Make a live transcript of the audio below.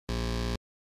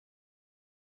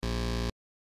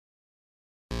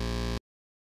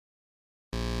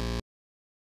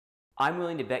I'm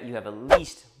willing to bet you have at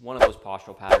least one of those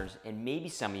postural patterns, and maybe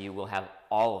some of you will have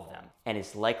all of them. And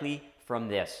it's likely from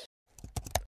this.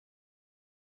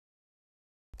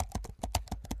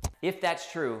 If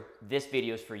that's true, this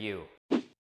video is for you.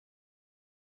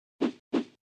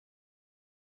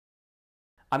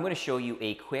 I'm going to show you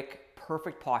a quick,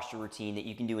 perfect posture routine that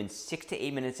you can do in 6 to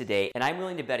 8 minutes a day. And I'm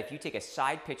willing to bet if you take a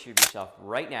side picture of yourself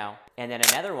right now, and then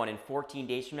another one in 14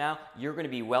 days from now, you're going to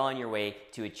be well on your way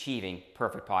to achieving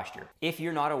perfect posture. If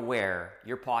you're not aware,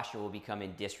 your posture will become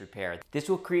in disrepair. This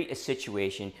will create a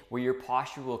situation where your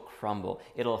posture will crumble.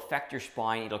 It'll affect your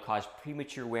spine, it'll cause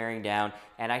premature wearing down,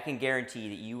 and I can guarantee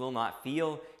that you will not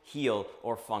feel, heal,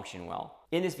 or function well.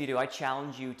 In this video, I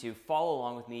challenge you to follow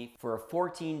along with me for a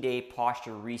 14-day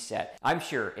posture reset. I'm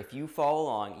sure if you follow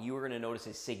along, you are going to notice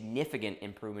a significant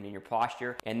improvement in your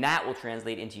posture, and that will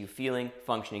translate into you feeling,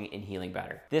 functioning, and healing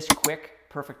better. This quick,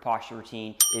 perfect posture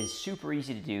routine is super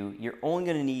easy to do. You're only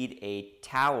going to need a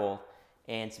towel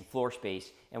and some floor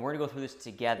space, and we're going to go through this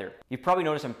together. You've probably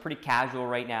noticed I'm pretty casual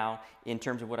right now in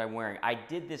terms of what I'm wearing. I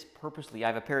did this purposely. I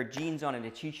have a pair of jeans on and a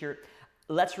t-shirt.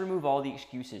 Let's remove all the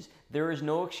excuses. There is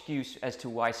no excuse as to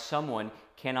why someone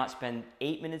cannot spend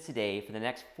 8 minutes a day for the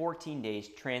next 14 days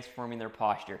transforming their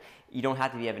posture. You don't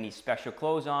have to have any special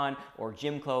clothes on or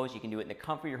gym clothes. You can do it in the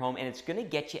comfort of your home, and it's going to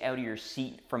get you out of your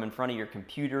seat from in front of your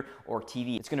computer or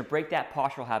TV. It's going to break that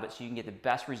postural habit so you can get the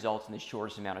best results in the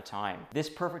shortest amount of time. This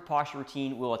perfect posture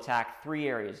routine will attack 3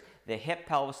 areas: the hip,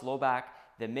 pelvis, low back,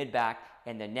 the mid back,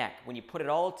 and the neck. When you put it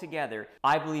all together,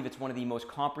 I believe it's one of the most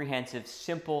comprehensive,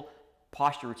 simple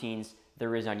posture routines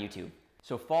there is on YouTube.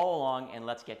 So follow along and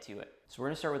let's get to it. So we're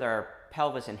going to start with our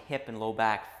pelvis and hip and low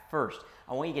back first.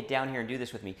 I want you to get down here and do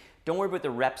this with me. Don't worry about the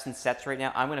reps and sets right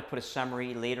now. I'm going to put a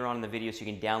summary later on in the video so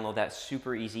you can download that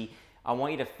super easy. I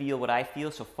want you to feel what I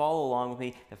feel, so follow along with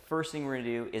me. The first thing we're going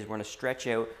to do is we're going to stretch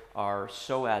out our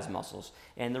psoas muscles.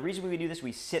 And the reason we do this,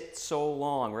 we sit so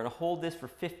long. We're going to hold this for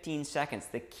 15 seconds.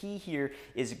 The key here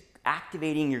is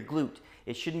activating your glute.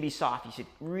 It shouldn't be soft. You should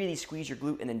really squeeze your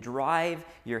glute and then drive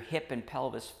your hip and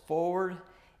pelvis forward.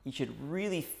 You should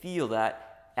really feel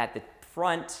that at the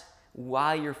front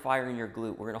while you're firing your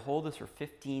glute. We're going to hold this for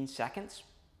 15 seconds.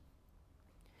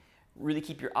 Really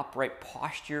keep your upright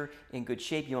posture in good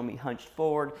shape. You want to be hunched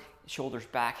forward, shoulders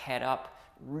back, head up.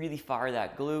 Really fire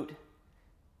that glute.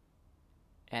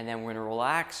 And then we're going to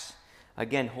relax.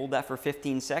 Again, hold that for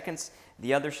 15 seconds.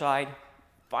 The other side,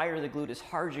 fire the glute as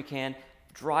hard as you can.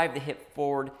 Drive the hip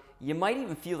forward. You might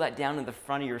even feel that down in the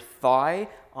front of your thigh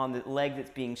on the leg that's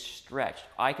being stretched.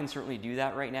 I can certainly do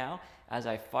that right now as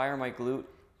I fire my glute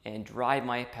and drive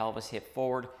my pelvis hip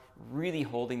forward, really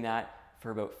holding that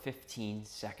for about 15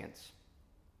 seconds.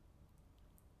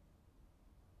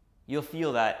 You'll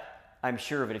feel that, I'm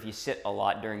sure of it, if you sit a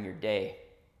lot during your day.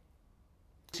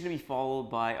 It's going to be followed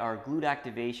by our glute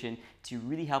activation to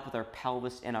really help with our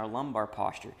pelvis and our lumbar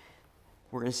posture.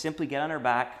 We're going to simply get on our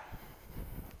back.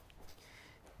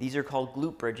 These are called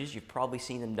glute bridges. You've probably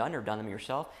seen them done or done them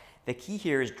yourself. The key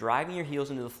here is driving your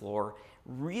heels into the floor,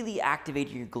 really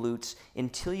activating your glutes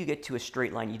until you get to a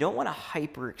straight line. You don't want to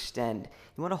hyperextend.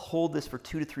 You want to hold this for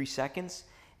 2 to 3 seconds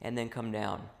and then come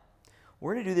down.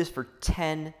 We're going to do this for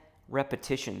 10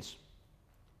 repetitions.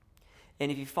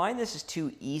 And if you find this is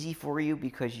too easy for you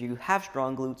because you have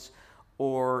strong glutes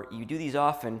or you do these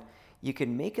often, you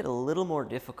can make it a little more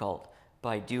difficult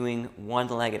by doing one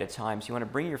leg at a time. So you want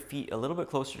to bring your feet a little bit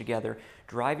closer together,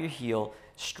 drive your heel,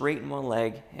 straighten one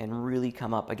leg, and really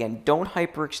come up. Again, don't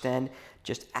hyperextend,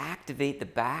 just activate the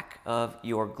back of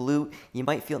your glute. You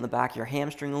might feel in the back of your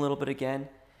hamstring a little bit again,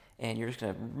 and you're just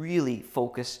gonna really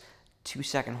focus.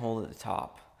 2-second hold at the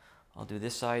top. I'll do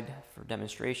this side for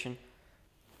demonstration.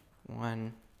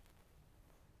 1.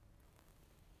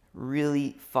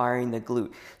 Really firing the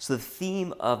glute. So the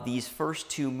theme of these first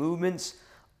 2 movements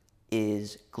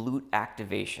is glute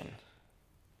activation.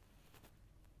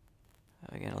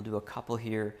 Again, I'll do a couple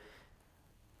here.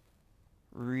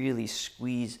 Really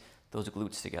squeeze those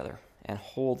glutes together and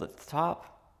hold at the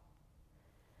top.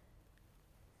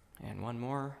 And 1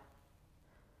 more.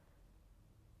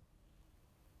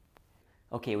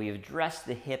 Okay, we've addressed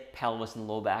the hip, pelvis, and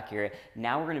low back area.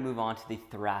 Now we're going to move on to the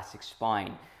thoracic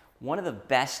spine. One of the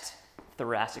best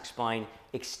thoracic spine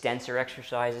extensor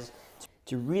exercises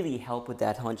to really help with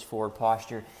that hunched forward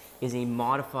posture is a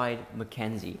modified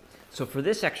Mackenzie. So for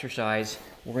this exercise,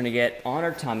 we're going to get on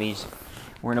our tummies.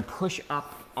 We're going to push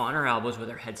up on our elbows with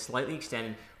our head slightly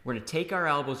extended. We're going to take our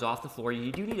elbows off the floor.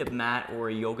 You do need a mat or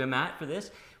a yoga mat for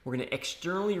this. We're going to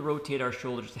externally rotate our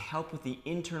shoulders to help with the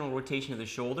internal rotation of the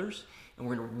shoulders. And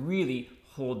we're going to really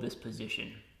hold this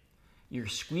position. You're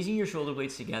squeezing your shoulder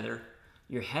blades together.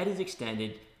 Your head is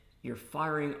extended. you're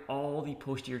firing all the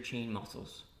posterior chain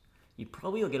muscles. You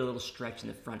probably will get a little stretch in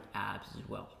the front abs as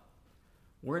well.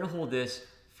 We're gonna hold this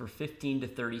for 15 to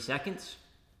 30 seconds,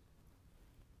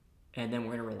 and then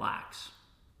we're gonna relax.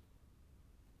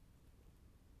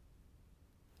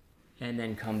 And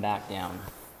then come back down.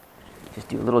 Just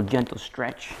do a little gentle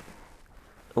stretch,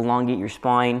 elongate your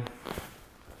spine,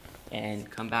 and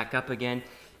come back up again.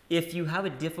 If you have a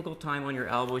difficult time on your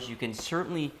elbows, you can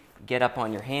certainly get up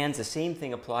on your hands. The same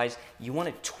thing applies. You want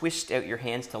to twist out your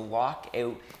hands to lock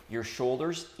out your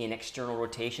shoulders in external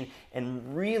rotation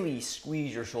and really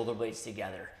squeeze your shoulder blades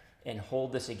together. And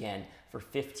hold this again for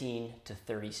 15 to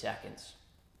 30 seconds.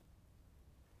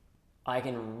 I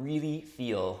can really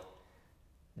feel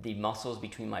the muscles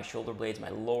between my shoulder blades, my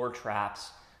lower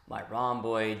traps, my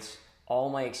rhomboids, all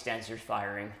my extensors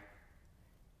firing,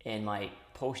 and my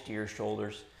posterior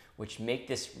shoulders, which make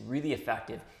this really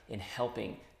effective in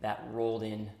helping that rolled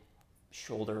in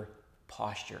shoulder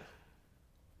posture.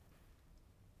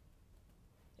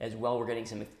 As well, we're getting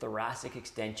some thoracic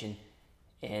extension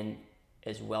and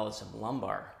as well as some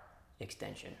lumbar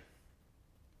extension.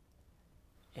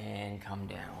 And come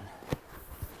down.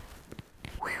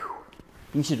 Whew.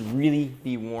 You should really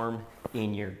be warm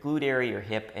in your glute area, your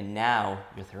hip, and now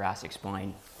your thoracic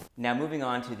spine. Now moving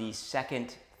on to the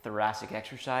second thoracic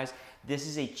exercise. This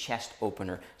is a chest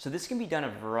opener. So this can be done a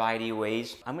variety of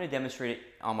ways. I'm going to demonstrate it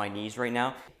on my knees right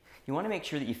now. You want to make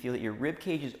sure that you feel that your rib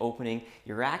cage is opening,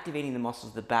 you're activating the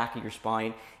muscles at the back of your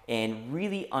spine, and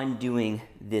really undoing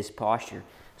this posture.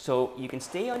 So you can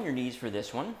stay on your knees for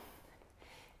this one.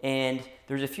 And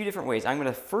there's a few different ways. I'm going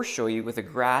to first show you with a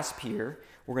grasp here.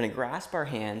 We're going to grasp our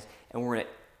hands and we're going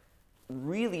to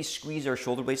really squeeze our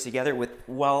shoulder blades together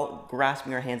while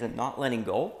grasping our hands and not letting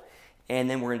go. And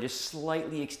then we're going to just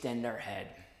slightly extend our head.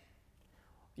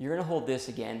 You're going to hold this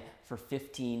again for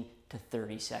 15 to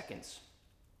 30 seconds.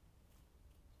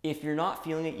 If you're not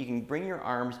feeling it, you can bring your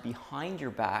arms behind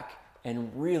your back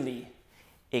and really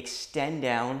extend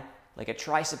down like a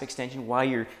tricep extension while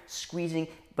you're squeezing,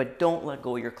 but don't let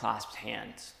go of your clasped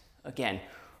hands. Again,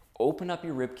 open up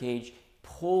your rib cage,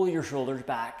 pull your shoulders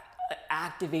back,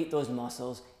 activate those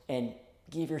muscles, and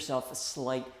give yourself a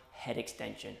slight head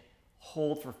extension.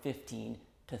 Hold for 15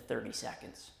 to 30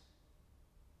 seconds.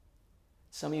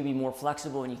 Some of you will be more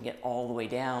flexible and you can get all the way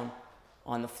down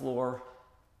on the floor.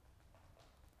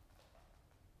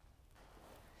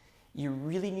 You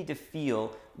really need to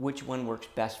feel which one works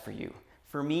best for you.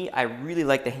 For me, I really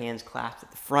like the hands clasped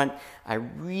at the front. I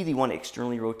really want to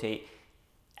externally rotate,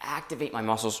 activate my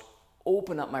muscles,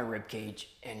 open up my rib cage,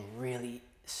 and really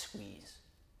squeeze.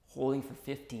 Holding for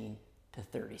 15 to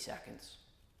 30 seconds.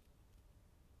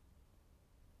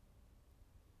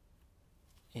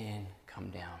 And come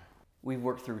down. We've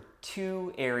worked through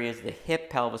two areas, the hip,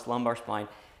 pelvis, lumbar spine,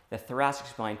 the thoracic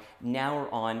spine. Now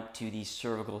we're on to the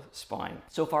cervical spine.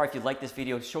 So far, if you like this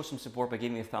video, show some support by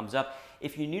giving me a thumbs up.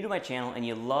 If you're new to my channel and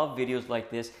you love videos like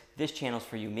this channel's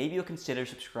for you. Maybe you'll consider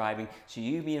subscribing so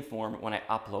you'll be informed when I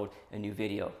upload a new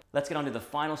video. Let's get on to the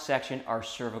final section, our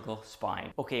cervical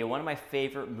spine. Okay, one of my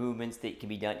favorite movements that can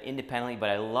be done independently, but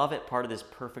I love it part of this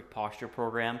perfect posture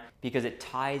program because it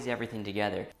ties everything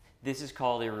together. This is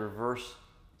called a reverse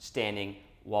standing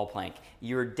wall plank.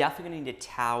 You're definitely going to need a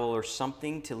towel or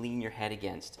something to lean your head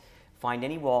against. Find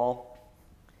any wall,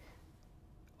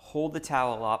 hold the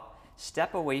towel up,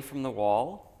 step away from the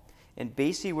wall, and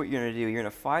basically what you're going to do, you're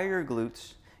going to fire your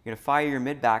glutes, you're going to fire your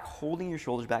mid-back, holding your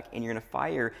shoulders back, and you're going to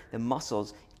fire the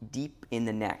muscles deep in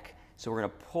the neck. So we're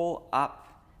going to pull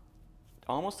up,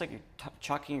 almost like you're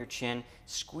chucking your chin,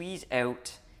 squeeze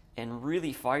out, and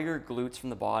really fire your glutes from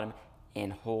the bottom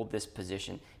and hold this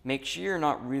position. Make sure you're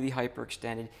not really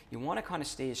hyperextended. You want to kind of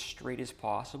stay as straight as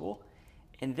possible.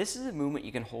 And this is a movement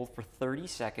you can hold for 30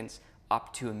 seconds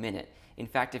up to a minute. In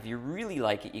fact, if you really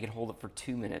like it, you can hold it for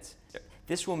 2 minutes.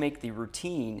 This will make the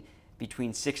routine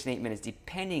between 6 and 8 minutes,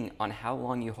 depending on how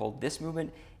long you hold this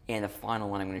movement and the final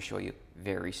one I'm going to show you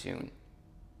very soon.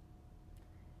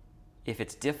 If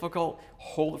it's difficult,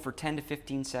 hold it for 10 to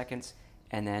 15 seconds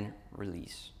and then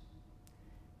release.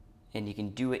 And you can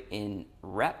do it in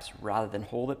reps rather than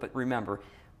hold it. But remember,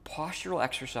 postural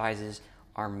exercises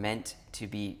are meant to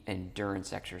be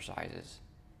endurance exercises.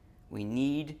 We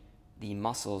need the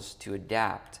muscles to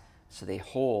adapt so they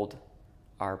hold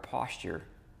our posture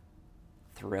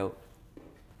throughout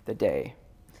the day.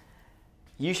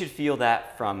 You should feel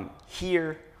that from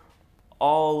here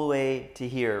all the way to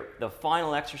here. The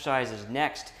final exercise is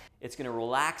next. It's going to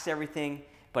relax everything,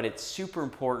 but it's super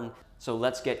important. So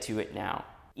let's get to it now.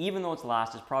 Even though it's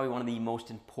last, it's probably one of the most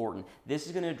important. This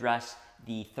is going to address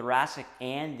the thoracic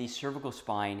and the cervical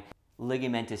spine.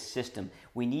 ligamentous system.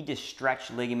 We need to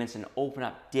stretch ligaments and open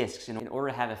up discs in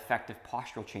order to have effective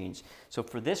postural change. So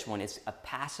for this one, it's a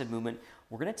passive movement.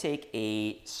 We're gonna take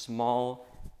a small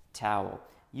towel.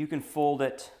 You can fold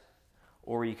it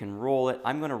or you can roll it.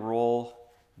 I'm gonna roll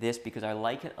this because I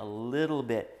like it a little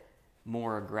bit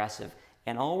more aggressive.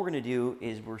 And all we're gonna do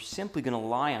is we're simply gonna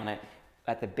lie on it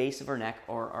at the base of our neck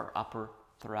or our upper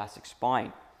thoracic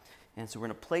spine. And so we're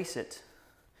gonna place it.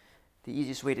 The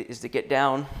easiest way is to get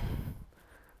down,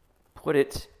 put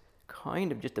it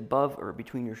kind of just above or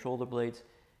between your shoulder blades,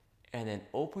 and then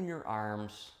open your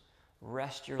arms,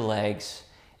 rest your legs,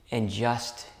 and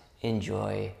just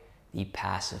enjoy the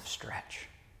passive stretch.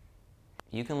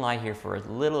 You can lie here for as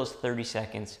little as 30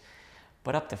 seconds,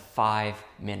 but up to 5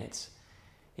 minutes.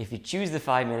 If you choose the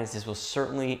 5 minutes, this will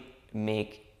certainly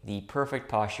make the perfect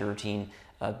posture routine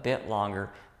a bit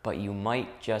longer, but you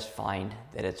might just find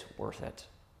that it's worth it.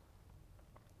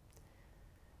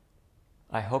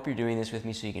 I hope you're doing this with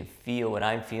me so you can feel what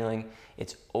I'm feeling.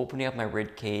 It's opening up my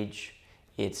rib cage.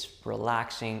 It's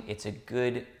relaxing. It's a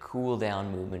good cool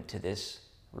down movement to this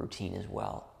routine as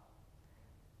well.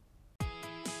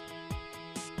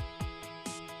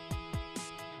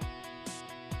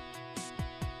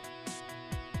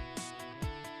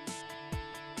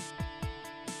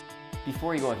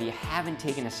 Before you go, if you haven't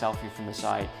taken a selfie from the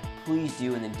side, please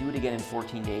do, and then do it again in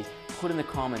 14 days. Put in the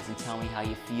comments and tell me how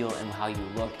you feel and how you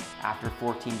look after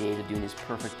 14 days of doing this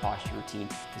perfect posture routine.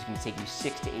 It's going to take you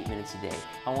 6 to 8 minutes a day.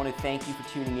 I want to thank you for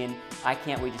tuning in. I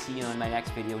can't wait to see you on my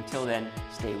next video. Until then,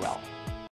 stay well.